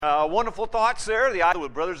Wonderful thoughts there, the idea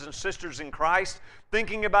with brothers and sisters in Christ,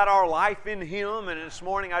 thinking about our life in Him. And this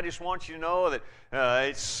morning I just want you to know that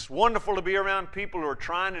it's wonderful to be around people who are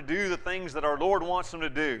trying to do the things that our Lord wants them to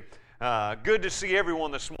do. Good to see everyone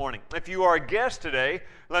this morning. If you are a guest today,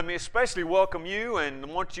 let me especially welcome you and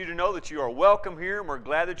want you to know that you are welcome here, and we're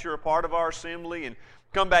glad that you're a part of our assembly, and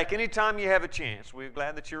come back anytime you have a chance. We're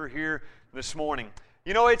glad that you're here this morning.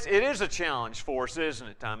 You know, it is a challenge for us, isn't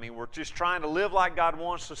it? I mean, we're just trying to live like God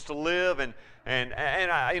wants us to live, and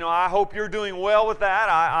I hope you're doing well with that.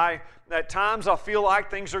 I at times I feel like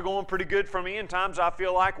things are going pretty good for me, and times I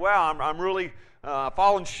feel like, wow, I'm really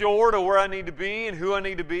falling short of where I need to be and who I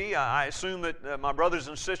need to be. I assume that my brothers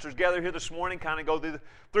and sisters gathered here this morning kind of go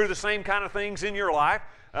through the same kind of things in your life.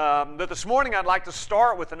 But this morning I'd like to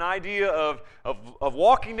start with an idea of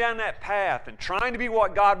walking down that path and trying to be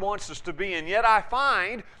what God wants us to be. And yet I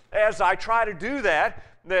find, as I try to do that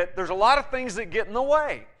there's a lot of things that get in the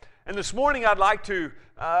way. And this morning I'd like to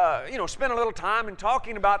spend a little time in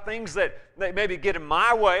talking about things that maybe get in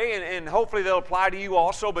my way, and hopefully they'll apply to you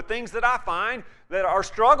also, but things that I find that are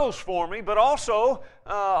struggles for me, but also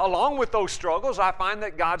along with those struggles, I find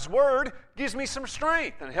that God's Word gives me some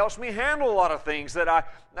strength and helps me handle a lot of things that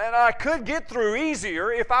I could get through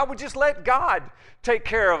easier if I would just let God take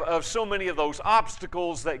care of so many of those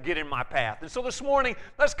obstacles that get in my path. And so this morning,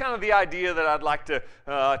 that's kind of the idea that I'd like to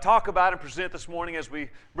talk about and present this morning as we,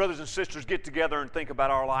 brothers and sisters, get together and think about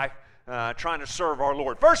our life trying to serve our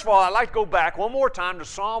Lord. First of all, I'd like to go back one more time to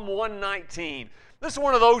Psalm 119. This is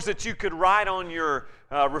one of those that you could write on your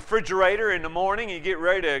refrigerator in the morning. You get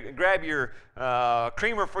ready to grab your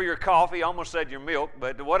creamer for your coffee. I almost said your milk,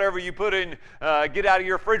 but whatever you put in, get out of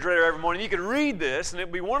your refrigerator every morning. You could read this, and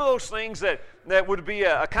it'd be one of those things that would be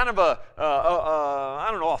a kind of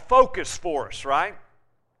a focus for us, right?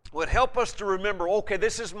 Would help us to remember, okay,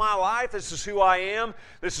 this is my life, this is who I am,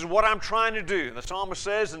 this is what I'm trying to do. The psalmist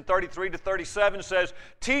says in 33 to 37, says,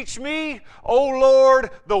 "Teach me, O Lord,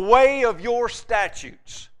 the way of your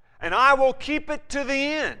statutes, and I will keep it to the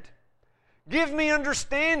end. Give me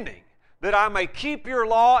understanding, that I may keep your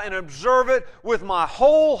law and observe it with my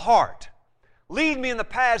whole heart. Lead me in the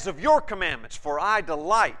paths of your commandments, for I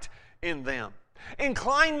delight in them.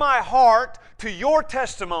 Incline my heart to your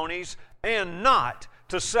testimonies and not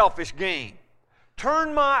to selfish gain.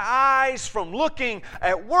 Turn my eyes from looking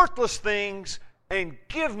at worthless things and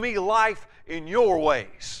give me life in your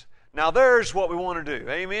ways." Now there's what we want to do.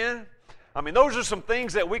 Amen? I mean, those are some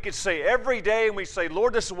things that we could say every day, and we say,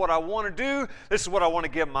 Lord, this is what I want to do. This is what I want to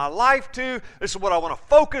give my life to. This is what I want to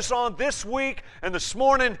focus on this week. And this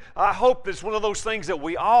morning, I hope it's one of those things that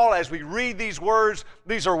we all, as we read these words,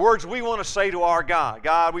 these are words we want to say to our God.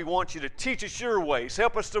 God, we want you to teach us your ways.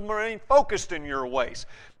 Help us to remain focused in your ways.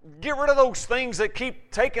 Get rid of those things that keep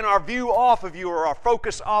taking our view off of you or our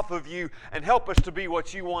focus off of you, and help us to be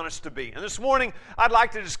what you want us to be. And this morning, I'd like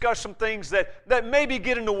to discuss some things that maybe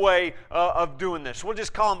get in the way of doing this. We'll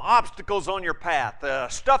just call them obstacles on your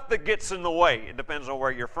path, stuff that gets in the way. It depends on where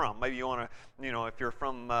you're from. Maybe you want to, if you're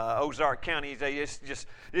from Ozark County, it's just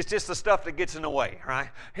the stuff that gets in the way, right?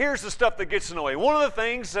 Here's the stuff that gets in the way. One of the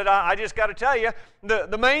things that I just got to tell you,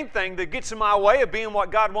 the main thing that gets in my way of being what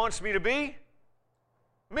God wants me to be,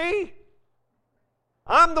 me.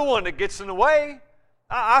 I'm the one that gets in the way.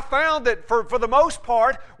 I found that for the most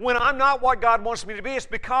part, when I'm not what God wants me to be, it's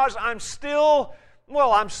because I'm still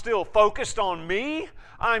focused on me.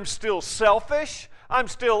 I'm still selfish. I'm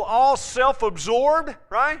still all self-absorbed,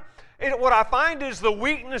 right? What I find is the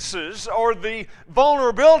weaknesses or the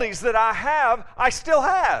vulnerabilities that I still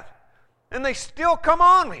have. And they still come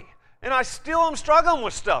on me. And I still am struggling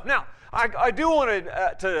with stuff. Now, I do want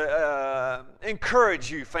to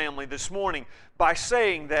encourage you, family, this morning by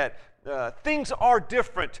saying that things are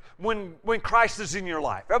different when Christ is in your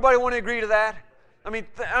life. Everybody want to agree to that? I mean,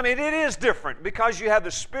 it is different because you have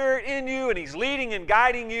the Spirit in you, and He's leading and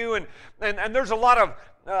guiding you, and there's a lot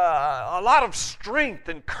of strength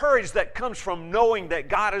and courage that comes from knowing that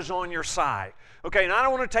God is on your side. Okay, and I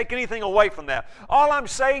don't want to take anything away from that. All I'm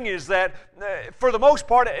saying is that for the most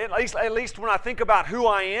part, at least when I think about who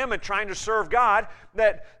I am and trying to serve God,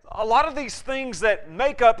 that a lot of these things that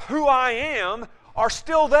make up who I am are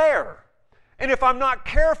still there. And if I'm not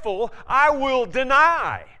careful, I will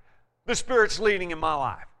deny the Spirit's leading in my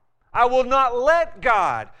life. I will not let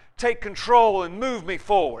God take control and move me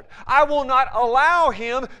forward. I will not allow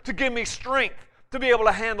Him to give me strength to be able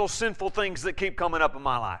to handle sinful things that keep coming up in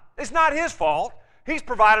my life. It's not His fault. He's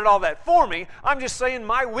provided all that for me. I'm just saying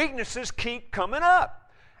my weaknesses keep coming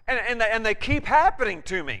up. And they keep happening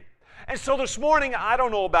to me. And so this morning, I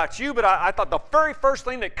don't know about you, but I thought the very first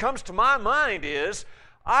thing that comes to my mind is,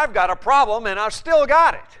 I've got a problem and I've still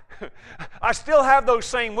got it. I still have those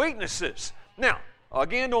same weaknesses. Now,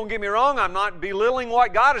 again, don't get me wrong, I'm not belittling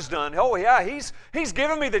what God has done. Oh yeah, He's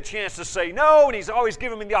given me the chance to say no, and He's always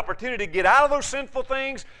given me the opportunity to get out of those sinful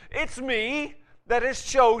things. It's me that has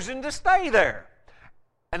chosen to stay there.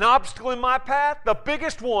 An obstacle in my path, the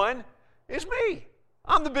biggest one, is me.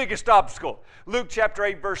 I'm the biggest obstacle. Luke chapter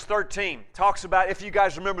 8, verse 13 talks about, if you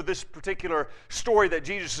guys remember this particular story that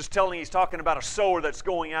Jesus is telling, He's talking about a sower that's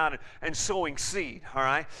going out and sowing seed, all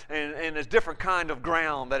right? And a different kind of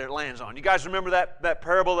ground that it lands on. You guys remember that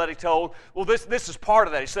parable that He told? Well, this is part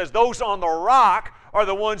of that. He says, those on the rock are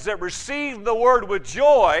the ones that receive the word with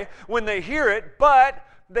joy when they hear it, but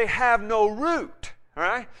they have no root, all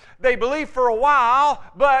right? They believe for a while,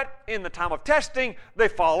 but in the time of testing, they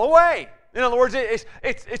fall away. In other words,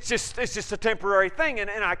 it's just a temporary thing. And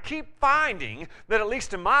I keep finding that, at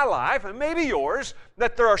least in my life, and maybe yours,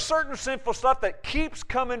 that there are certain sinful stuff that keeps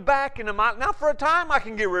coming back into my... Now, for a time, I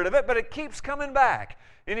can get rid of it, but it keeps coming back.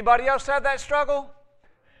 Anybody else have that struggle?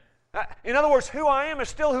 In other words, who I am is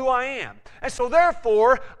still who I am. And so,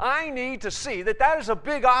 therefore, I need to see that that is a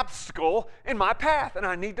big obstacle in my path, and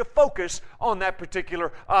I need to focus on that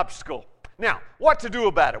particular obstacle. Now, what to do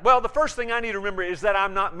about it? Well, the first thing I need to remember is that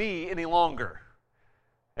I'm not me any longer.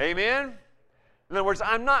 Amen? In other words,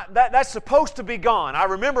 I'm not, that's supposed to be gone. I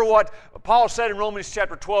remember what Paul said in Romans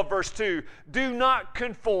chapter 12, verse 2. Do not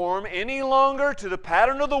conform any longer to the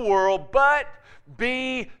pattern of the world, but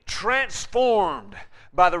be transformed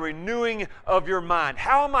by the renewing of your mind.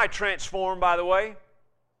 How am I transformed, by the way?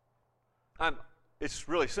 It's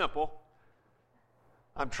really simple.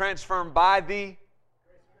 I'm transformed by the...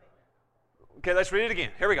 Okay, let's read it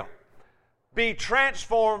again. Here we go. Be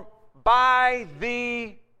transformed by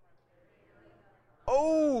the...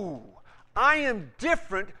 Oh, I am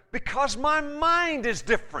different because my mind is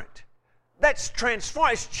different. That's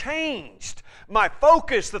transformed. It's changed. My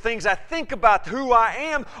focus, the things I think about, who I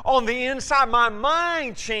am on the inside, my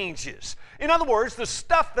mind changes. In other words, the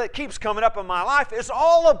stuff that keeps coming up in my life is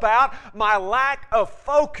all about my lack of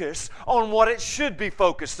focus on what it should be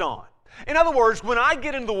focused on. In other words, when I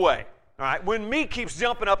get in the way, all right, when me keeps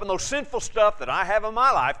jumping up and those sinful stuff that I have in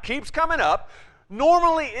my life keeps coming up,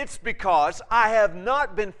 normally it's because I have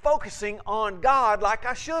not been focusing on God like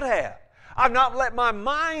I should have. I've not let my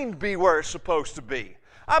mind be where it's supposed to be.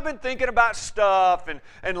 I've been thinking about stuff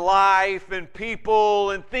and life and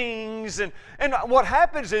people and things, and what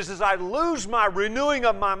happens is I lose my renewing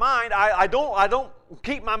of my mind. I don't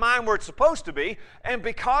keep my mind where it's supposed to be, and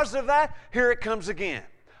because of that, here it comes again.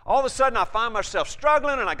 All of a sudden, I find myself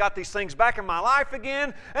struggling, and I got these things back in my life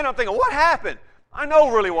again, and I'm thinking, what happened? I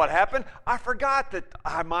know really what happened. I forgot that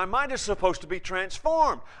my mind is supposed to be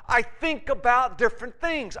transformed. I think about different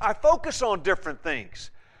things. I focus on different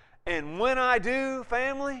things. And when I do,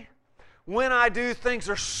 family, things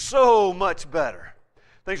are so much better.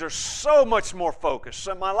 Things are so much more focused.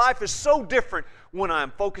 So my life is so different when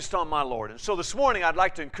I'm focused on my Lord. And so this morning, I'd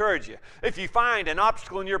like to encourage you. If you find an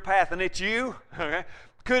obstacle in your path and it's you, okay,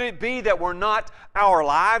 could it be that we're not, our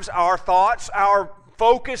lives, our thoughts, our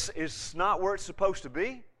focus is not where it's supposed to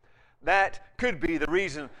be? That could be the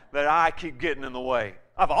reason that I keep getting in the way.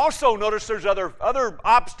 I've also noticed there's other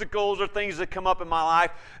obstacles or things that come up in my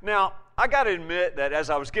life. Now, I got to admit that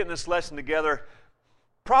as I was getting this lesson together,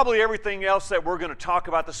 probably everything else that we're going to talk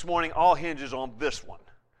about this morning all hinges on this one.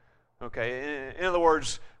 Okay, in other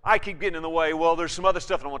words, I keep getting in the way. Well, there's some other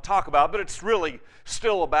stuff that I want to talk about, but it's really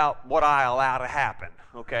still about what I allow to happen,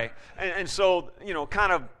 okay? And so,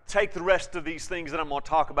 kind of take the rest of these things that I'm going to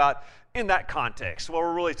talk about in that context. Well,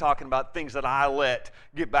 we're really talking about things that I let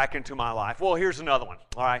get back into my life. Well, here's another one,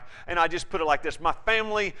 all right? And I just put it like this. My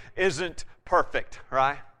family isn't perfect,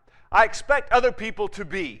 right? I expect other people to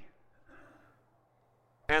be,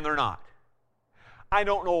 and they're not. I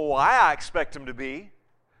don't know why I expect them to be,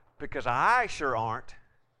 because I sure aren't.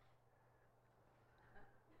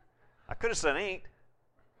 I could have said ain't.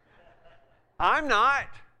 I'm not.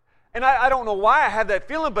 And I don't know why I have that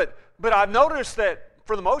feeling, but I've noticed that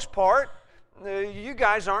for the most part, you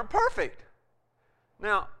guys aren't perfect.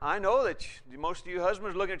 Now, I know that most of you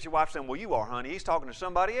husbands are looking at your wife saying, well, you are, honey. He's talking to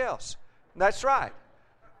somebody else. That's right.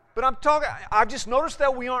 But I've just noticed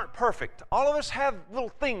that we aren't perfect. All of us have little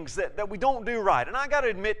things that we don't do right. And I got to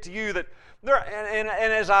admit to you that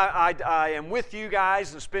as I am with you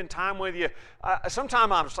guys and spend time with you,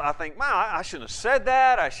 sometimes I think, wow, I shouldn't have said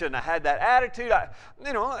that. I shouldn't have had that attitude.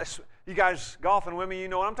 You guys golfing with me, you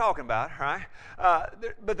know what I'm talking about, right?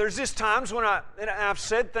 But there's just times when I've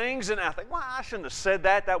said things and I think, well, I shouldn't have said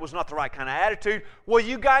that. That was not the right kind of attitude. Well,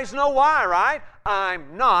 you guys know why, right?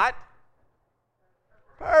 I'm not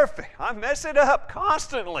perfect. I mess it up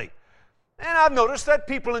constantly. And I've noticed that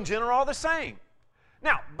people in general are the same.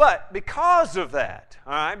 Now, but because of that,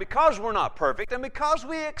 all right, because we're not perfect and because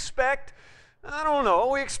we expect,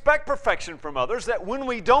 we expect perfection from others, that when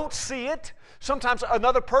we don't see it, sometimes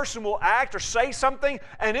another person will act or say something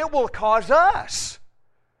and it will cause us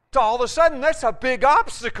to all of a sudden, that's a big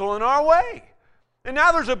obstacle in our way. And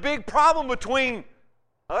now there's a big problem between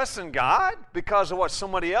us and God because of what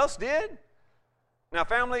somebody else did. Now,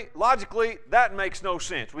 family, logically, that makes no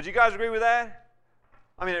sense. Would you guys agree with that?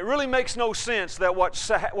 I mean, it really makes no sense that what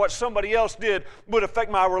somebody else did would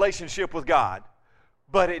affect my relationship with God.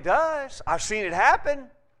 But it does. I've seen it happen.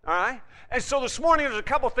 All right? And so this morning there's a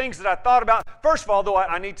couple things that I thought about. First of all, though,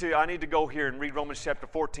 I need to go here and read Romans chapter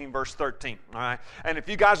 14, verse 13. All right? And if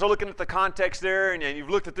you guys are looking at the context there and you've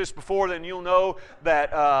looked at this before, then you'll know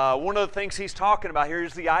that one of the things he's talking about here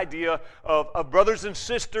is the idea of brothers and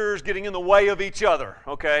sisters getting in the way of each other.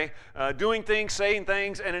 Okay? Doing things, saying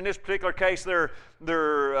things, and in this particular case, they're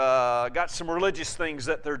got some religious things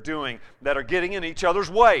that they're doing that are getting in each other's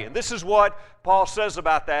way. And this is what Paul says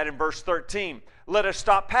about that in verse 13. Let us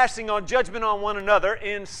stop passing on judgment on one another.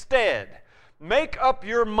 Instead, make up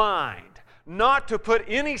your mind not to put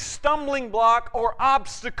any stumbling block or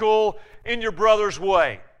obstacle in your brother's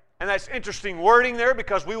way. And that's interesting wording there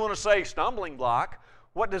because we want to say stumbling block.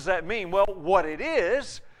 What does that mean? Well, what it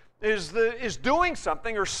is doing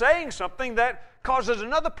something or saying something that causes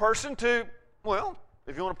another person to, well,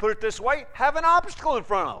 if you want to put it this way, have an obstacle in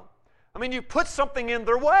front of them. I mean, you put something in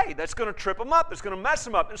their way that's going to trip them up, that's going to mess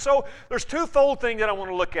them up. And so there's twofold thing that I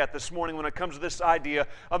want to look at this morning when it comes to this idea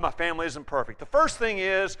of my family isn't perfect. The first thing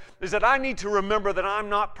is that I need to remember that I'm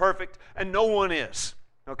not perfect and no one is.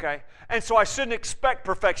 Okay? And so I shouldn't expect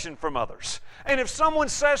perfection from others. And if someone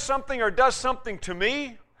says something or does something to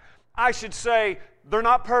me, I should say they're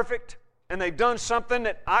not perfect. And they've done something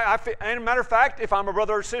that and a matter of fact, if I'm a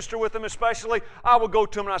brother or sister with them especially, I will go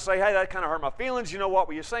to them and I say, hey, that kind of hurt my feelings. You know, what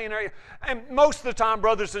were you saying there? And most of the time,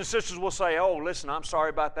 brothers and sisters will say, oh, listen, I'm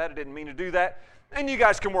sorry about that. I didn't mean to do that. And you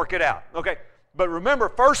guys can work it out. Okay? But remember,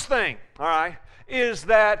 first thing, all right, is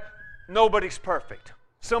that nobody's perfect.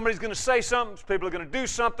 Somebody's going to say something. People are going to do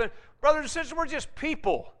something. Brothers and sisters, we're just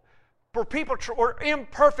people. We're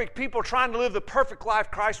imperfect people trying to live the perfect life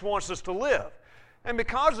Christ wants us to live. And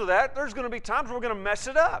because of that, there's going to be times where we're going to mess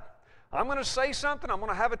it up. I'm going to say something. I'm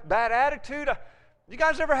going to have a bad attitude. You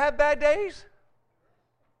guys ever have bad days?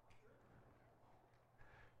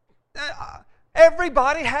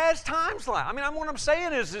 Everybody has times like that. I mean, what I'm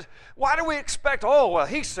saying is why do we expect, oh, well,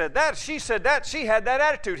 he said that, she said that, she had that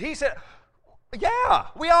attitude. He said, yeah,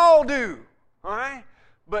 we all do. All right?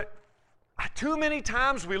 But too many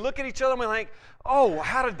times we look at each other and we think, oh,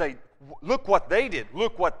 how did they... Look what they did.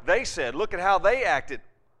 Look what they said. Look at how they acted.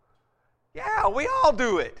 Yeah, we all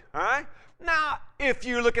do it. All right? Now, if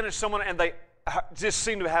you're looking at someone and they just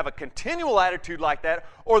seem to have a continual attitude like that,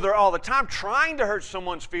 or they're all the time trying to hurt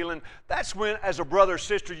someone's feeling, that's when, as a brother or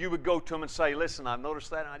sister, you would go to them and say, listen, I've noticed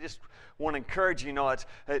that, and I just want to encourage you. You know, it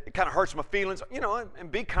kind of hurts my feelings, you know,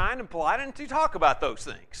 and be kind and polite and to talk about those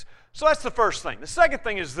things. So that's the first thing. The second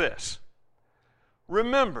thing is this.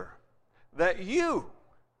 Remember that you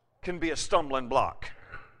can be a stumbling block.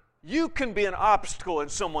 You can be an obstacle in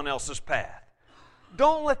someone else's path.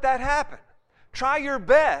 Don't let that happen. Try your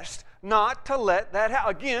best not to let that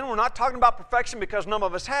happen. Again, we're not talking about perfection because none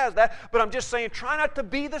of us has that, but I'm just saying try not to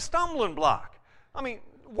be the stumbling block. I mean,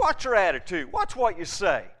 watch your attitude. Watch what you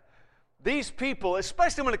say. These people,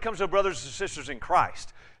 especially when it comes to brothers and sisters in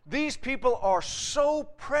Christ, these people are so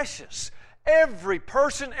precious. Every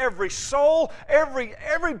person, every soul,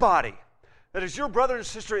 everybody that is your brother and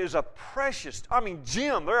sister is a precious,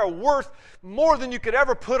 gem. They're worth more than you could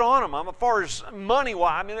ever put on them. As far as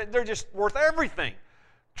money-wise, they're just worth everything.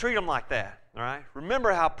 Treat them like that, all right?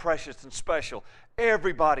 Remember how precious and special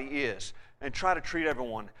everybody is, and try to treat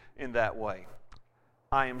everyone in that way.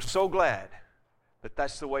 I am so glad that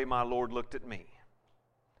that's the way my Lord looked at me.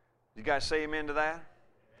 You guys say amen to that?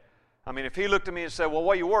 If He looked at me and said, well,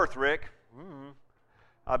 what are you worth, Rick?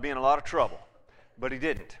 I'd be in a lot of trouble. But He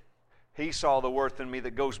didn't. He saw the worth in me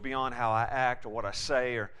that goes beyond how I act or what I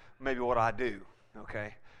say or maybe what I do,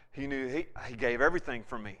 okay? He knew He gave everything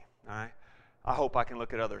for me, all right? I hope I can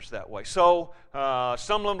look at others that way. So,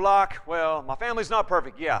 stumbling block, well, my family's not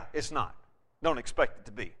perfect. Yeah, it's not. Don't expect it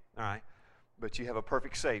to be, all right? But you have a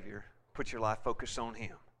perfect Savior. Put your life focused on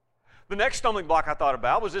Him. The next stumbling block I thought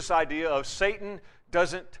about was this idea of Satan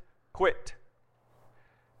doesn't quit.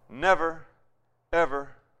 Never, ever,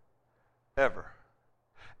 ever.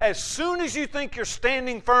 As soon as you think you're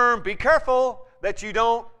standing firm, be careful that you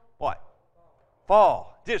don't, what?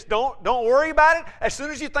 Fall. Just don't worry about it. As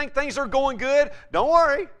soon as you think things are going good, don't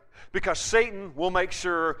worry, because Satan will make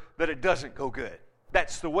sure that it doesn't go good.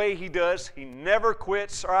 That's the way he does. He never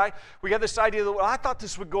quits, all right? We got this idea that, well, I thought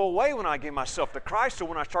this would go away when I gave myself to Christ or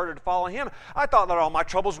when I started to follow him. I thought that all my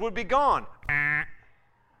troubles would be gone.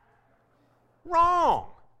 Wrong.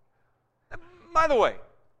 By the way,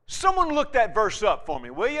 someone look that verse up for me,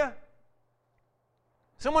 will you?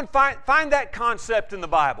 Someone find that concept in the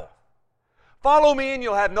Bible. Follow me and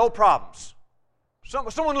you'll have no problems.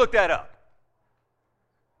 Someone look that up.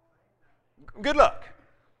 Good luck.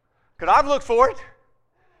 Because I've looked for it.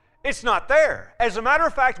 It's not there. As a matter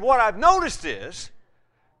of fact, what I've noticed is,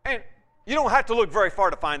 and you don't have to look very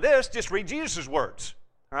far to find this, just read Jesus' words.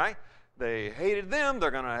 All right? They hated them,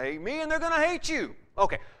 they're going to hate me, and they're going to hate you.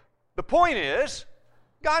 Okay. The point is,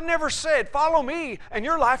 God never said, follow me and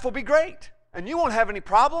your life will be great. And you won't have any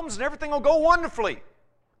problems and everything will go wonderfully.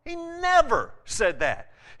 He never said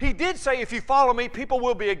that. He did say, if you follow me, people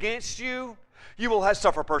will be against you. You will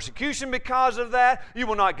suffer persecution because of that. You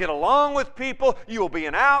will not get along with people. You will be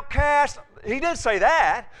an outcast. He did say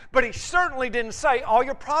that, but he certainly didn't say all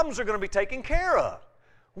your problems are going to be taken care of.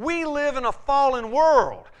 We live in a fallen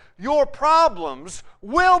world. Your problems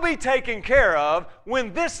will be taken care of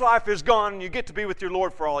when this life is gone and you get to be with your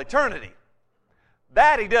Lord for all eternity.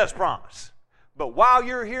 That he does promise. But while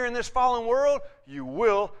you're here in this fallen world, you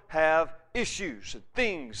will have issues and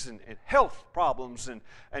things and health problems and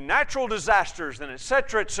natural disasters and et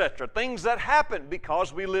cetera, things that happen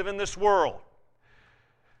because we live in this world.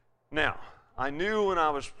 Now, I knew when I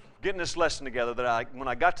was getting this lesson together that when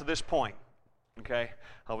I got to this point, okay,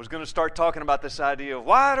 I was going to start talking about this idea of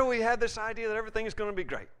why do we have this idea that everything is going to be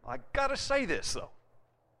great. I got to say this, though.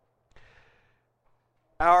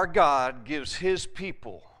 Our God gives His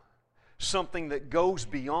people something that goes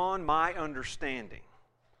beyond my understanding.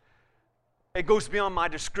 It goes beyond my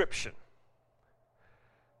description.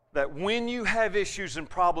 That when you have issues and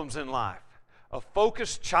problems in life, a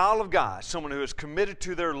focused child of God, someone who is committed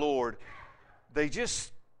to their Lord, they're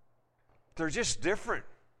just different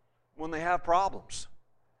when they have problems.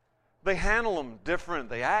 They handle them different.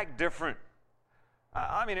 They act different.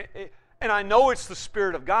 And I know it's the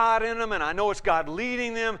Spirit of God in them, and I know it's God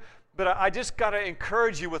leading them, but I just got to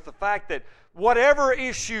encourage you with the fact that whatever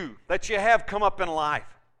issue that you have come up in life,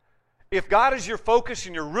 if God is your focus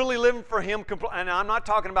and you're really living for Him, and I'm not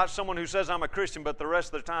talking about someone who says I'm a Christian, but the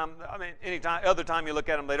rest of the time, other time you look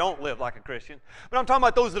at them, they don't live like a Christian. But I'm talking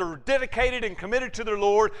about those that are dedicated and committed to their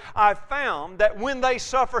Lord. I've found that when they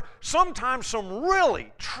suffer sometimes some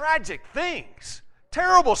really tragic things,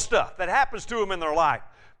 terrible stuff that happens to them in their life,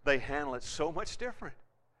 they handle it so much different.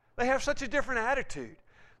 They have such a different attitude.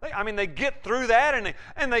 They get through that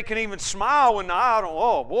and they can even smile when,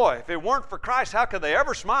 oh boy, if it weren't for Christ, how could they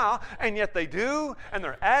ever smile? And yet they do, and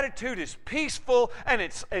their attitude is peaceful, and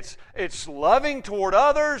it's loving toward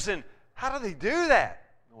others. And how do they do that?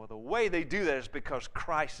 Well, the way they do that is because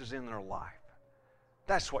Christ is in their life.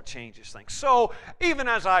 That's what changes things. So even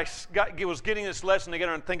as I was getting this lesson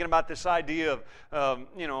together and thinking about this idea of,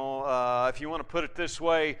 if you want to put it this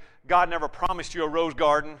way, God never promised you a rose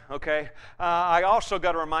garden, okay? I also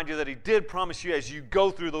got to remind you that He did promise you as you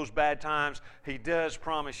go through those bad times, He does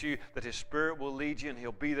promise you that His Spirit will lead you and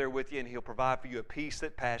He'll be there with you and He'll provide for you a peace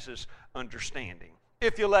that passes understanding.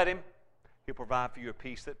 If you let Him, He'll provide for you a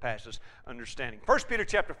peace that passes understanding. 1 Peter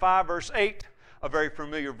chapter 5, verse 8. A very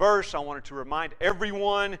familiar verse. I wanted to remind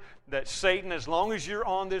everyone that Satan, as long as you're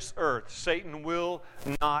on this earth, Satan will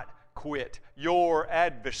not quit. Your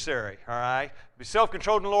adversary, all right? Be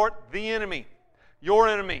self-controlled in the Lord. The enemy, your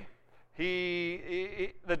enemy.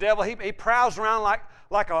 The devil, he prowls around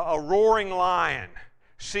like a roaring lion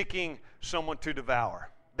seeking someone to devour.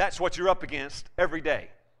 That's what you're up against every day.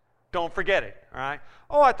 Don't forget it, all right?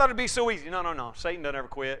 Oh, I thought it'd be so easy. No. Satan doesn't ever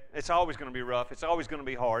quit. It's always going to be rough. It's always going to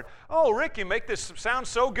be hard. Oh, Rick, you make this sound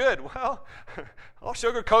so good. Well, I'll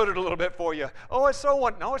sugarcoat it a little bit for you. Oh, it's so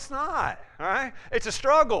what? No, it's not, all right? It's a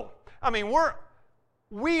struggle.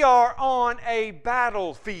 We are on a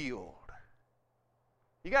battlefield.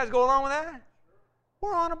 You guys go along with that?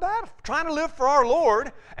 We're on a battle, trying to live for our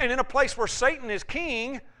Lord, and in a place where Satan is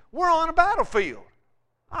king, we're on a battlefield.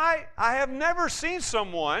 I have never seen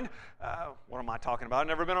someone, what am I talking about? I've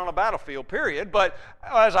never been on a battlefield, period. But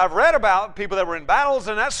as I've read about people that were in battles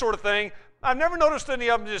and that sort of thing, I've never noticed any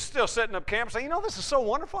of them just still setting up camp saying, this is so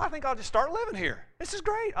wonderful, I think I'll just start living here. This is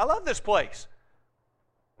great. I love this place.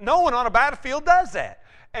 No one on a battlefield does that.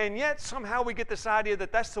 And yet somehow we get this idea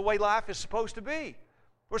that that's the way life is supposed to be.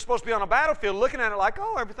 We're supposed to be on a battlefield looking at it like,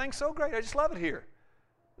 oh, everything's so great. I just love it here.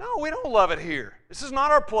 No, we don't love it here. This is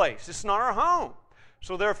not our place. This is not our home.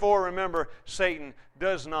 So therefore, remember, Satan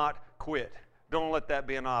does not quit. Don't let that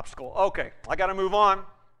be an obstacle. Okay, I got to move on.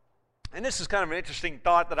 And this is kind of an interesting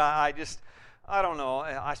thought that I don't know.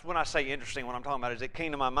 When I say interesting, what I'm talking about is it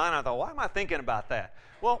came to my mind. I thought, why am I thinking about that?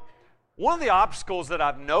 Well, one of the obstacles that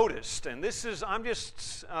I've noticed, and I'm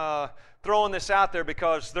just throwing this out there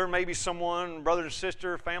because there may be someone, brother and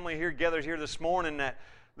sister, family here gathered here this morning that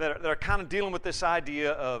are kind of dealing with this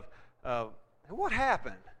idea of what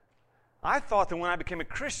happened. I thought that when I became a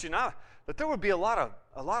Christian, that there would be a lot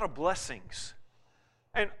of blessings,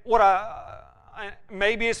 and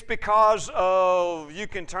maybe it's because of you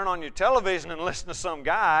can turn on your television and listen to some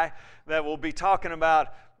guy that will be talking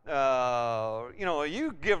about.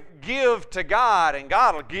 You give to God and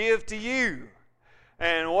God will give to you.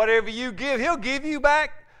 And whatever you give, He'll give you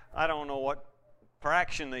back. I don't know what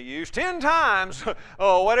fraction they use. 10 times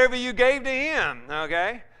whatever you gave to Him.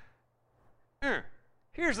 Okay?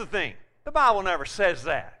 Here's the thing. The Bible never says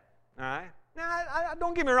that. All right? Now,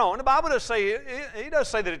 don't get me wrong. The Bible does say, He does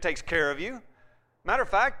say that it takes care of you. Matter of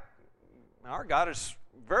fact, our God is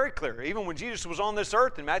very clear. Even when Jesus was on this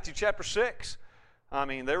earth in Matthew chapter 6, I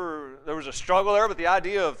mean, there was a struggle there with the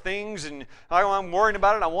idea of things, and I'm worrying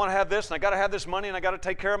about it. I want to have this, and I got to have this money, and I got to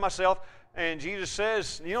take care of myself. And Jesus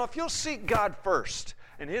says, if you'll seek God first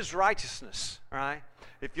and His righteousness, all right?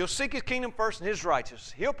 If you'll seek His kingdom first and His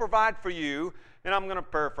righteousness, He'll provide for you. And I'm going to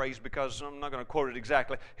paraphrase because I'm not going to quote it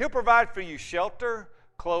exactly. He'll provide for you shelter,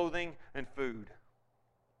 clothing, and food.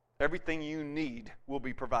 Everything you need will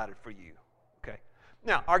be provided for you. Okay.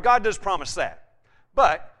 Now, our God does promise that,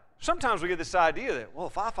 but sometimes we get this idea that, well,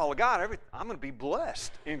 if I follow God, I'm going to be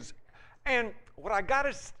blessed. And what I got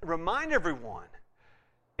to remind everyone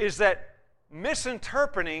is that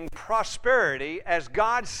misinterpreting prosperity as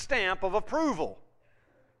God's stamp of approval.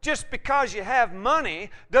 Just because you have money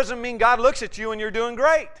doesn't mean God looks at you and you're doing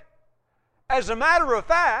great. As a matter of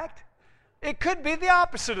fact, it could be the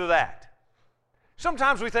opposite of that.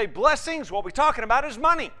 Sometimes we say blessings, what we're talking about is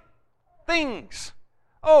money, things.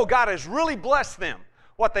 Oh, God has really blessed them.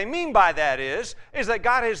 What they mean by that is that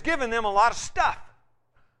God has given them a lot of stuff.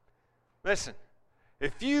 Listen,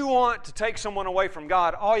 if you want to take someone away from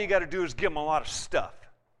God, all you got to do is give them a lot of stuff.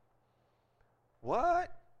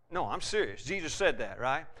 What? No, I'm serious. Jesus said that,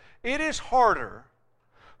 right? It is harder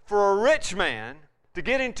for a rich man to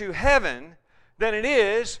get into heaven than it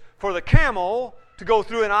is for the camel to go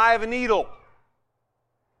through an eye of a needle.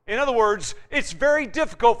 In other words, it's very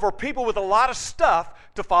difficult for people with a lot of stuff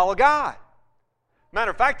to follow God.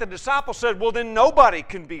 Matter of fact, the disciples said, well, then nobody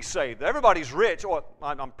can be saved. Everybody's rich. Oh,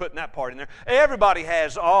 I'm putting that part in there. Everybody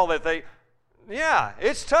has all that they... Yeah,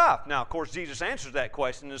 it's tough. Now, of course, Jesus answers that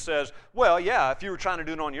question and says, well, yeah, if you were trying to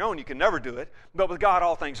do it on your own, you can never do it. But with God,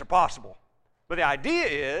 all things are possible. But the idea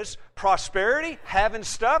is prosperity, having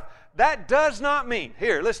stuff, that does not mean...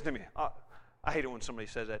 Here, listen to me. I hate it when somebody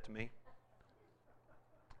says that to me.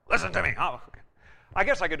 Listen to me. Oh, okay. I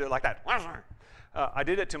guess I could do it like that. I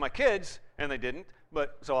did it to my kids, and they didn't.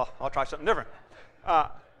 So I'll try something different.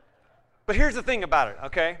 But here's the thing about it,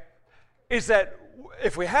 okay, is that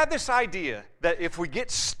if we have this idea that if we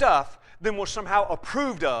get stuff, then we're somehow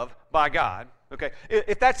approved of by God, okay,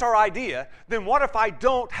 if that's our idea, then what if I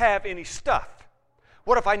don't have any stuff?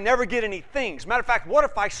 What if I never get any things? Matter of fact, what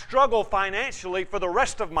if I struggle financially for the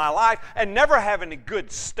rest of my life and never have any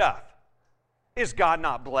good stuff? Is God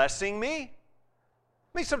not blessing me?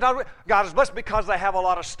 I mean, sometimes God is blessed because they have a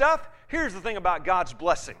lot of stuff. Here's the thing about God's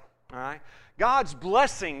blessing, all right? God's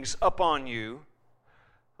blessings upon you,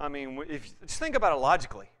 I mean, just think about it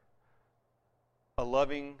logically. A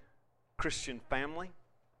loving Christian family,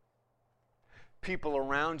 people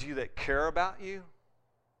around you that care about you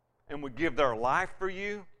and would give their life for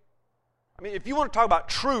you. I mean, if you want to talk about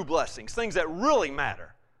true blessings, things that really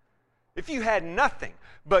matter, if you had nothing,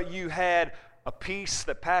 but you had a peace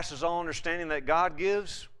that passes all understanding that God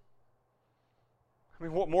gives, I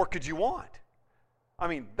mean, what more could you want? I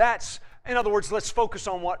mean, in other words, let's focus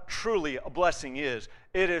on what truly a blessing is.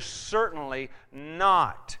 It is certainly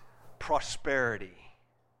not prosperity,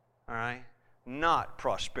 all right? Not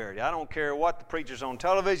prosperity. I don't care what the preachers on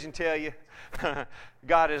television tell you.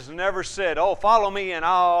 God has never said, oh, follow me and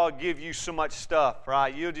I'll give you so much stuff,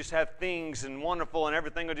 right? You'll just have things and wonderful and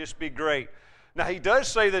everything will just be great. Now, He does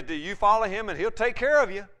say that you follow Him and He'll take care of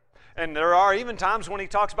you. And there are even times when He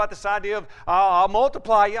talks about this idea of, I'll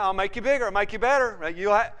multiply you, I'll make you bigger, I'll make you better.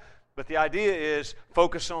 Right? But the idea is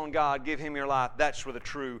focus on God, give Him your life. That's where the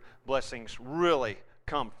true blessings really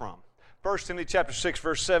come from. 1 Timothy chapter 6,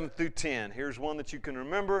 verse 7 through 10. Here's one that you can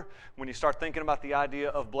remember when you start thinking about the idea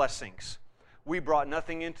of blessings. We brought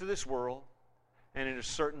nothing into this world, and it is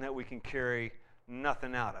certain that we can carry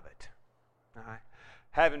nothing out of it. All right?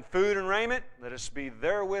 Having food and raiment, let us be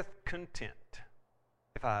therewith content.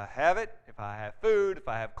 If I have it, if I have food, if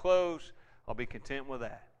I have clothes, I'll be content with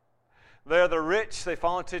that. They're the rich, they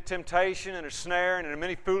fall into temptation and a snare and into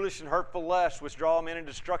many foolish and hurtful lusts, which draw men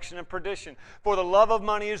into destruction and perdition. For the love of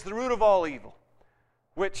money is the root of all evil,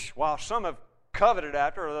 which, while some have coveted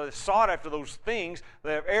after, or they sought after those things,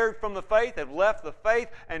 they have erred from the faith, have left the faith,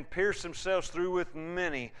 and pierced themselves through with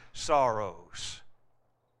many sorrows.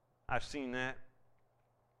 I've seen that.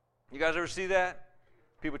 You guys ever see that?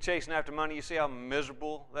 People chasing after money, you see how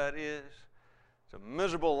miserable that is? It's a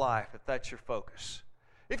miserable life if that's your focus.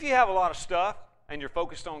 If you have a lot of stuff and you're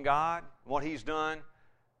focused on God, what He's done,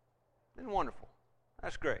 then wonderful.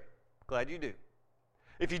 That's great. Glad you do.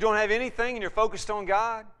 If you don't have anything and you're focused on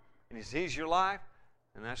God, and He's your life,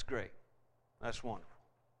 then that's great. That's wonderful.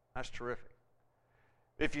 That's terrific.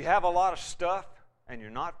 If you have a lot of stuff and you're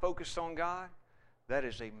not focused on God, that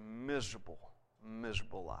is a miserable,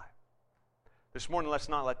 miserable life. This morning, let's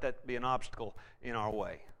not let that be an obstacle in our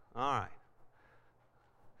way. All right.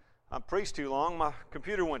 I preached too long. My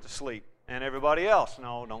computer went to sleep. And everybody else.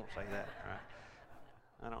 No, don't say that. All right.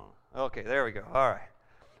 I don't know. Okay, there we go. All right.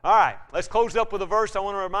 All right. Let's close up with a verse. I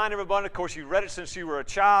want to remind everybody, of course, you've read it since you were a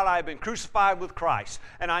child. I have been crucified with Christ,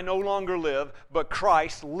 and I no longer live, but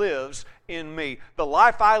Christ lives in me. The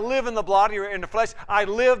life I live in the body or in the flesh, I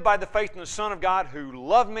live by the faith in the Son of God who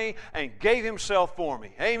loved me and gave Himself for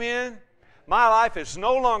me. Amen? My life is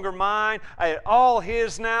no longer mine. It's all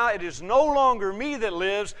His now. It is no longer me that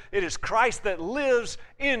lives. It is Christ that lives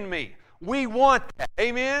in me. We want that.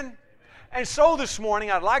 Amen? And so this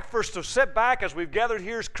morning, I'd like for us to sit back as we've gathered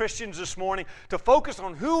here as Christians this morning to focus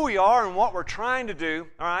on who we are and what we're trying to do.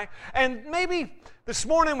 All right? And maybe this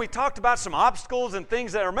morning we talked about some obstacles and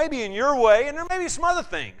things that are maybe in your way, and there may be some other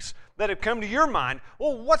things that have come to your mind.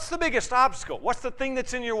 Well, what's the biggest obstacle? What's the thing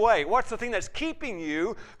that's in your way? What's the thing that's keeping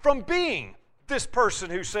you from being this person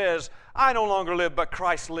who says, I no longer live, but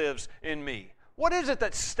Christ lives in me? What is it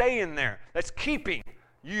that's staying there, that's keeping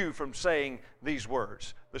you from saying these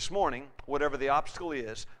words? This morning, whatever the obstacle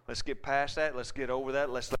is, let's get past that, let's get over that,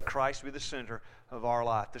 let's let Christ be the center of our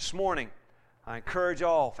life. This morning, I encourage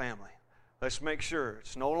all family, let's make sure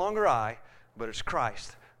it's no longer I, but it's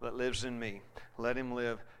Christ that lives in me. Let Him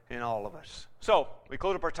live in all of us. So, we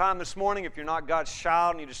close up our time this morning. If you're not God's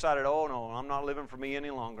child and you decided, oh no, I'm not living for me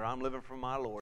any longer, I'm living for my Lord.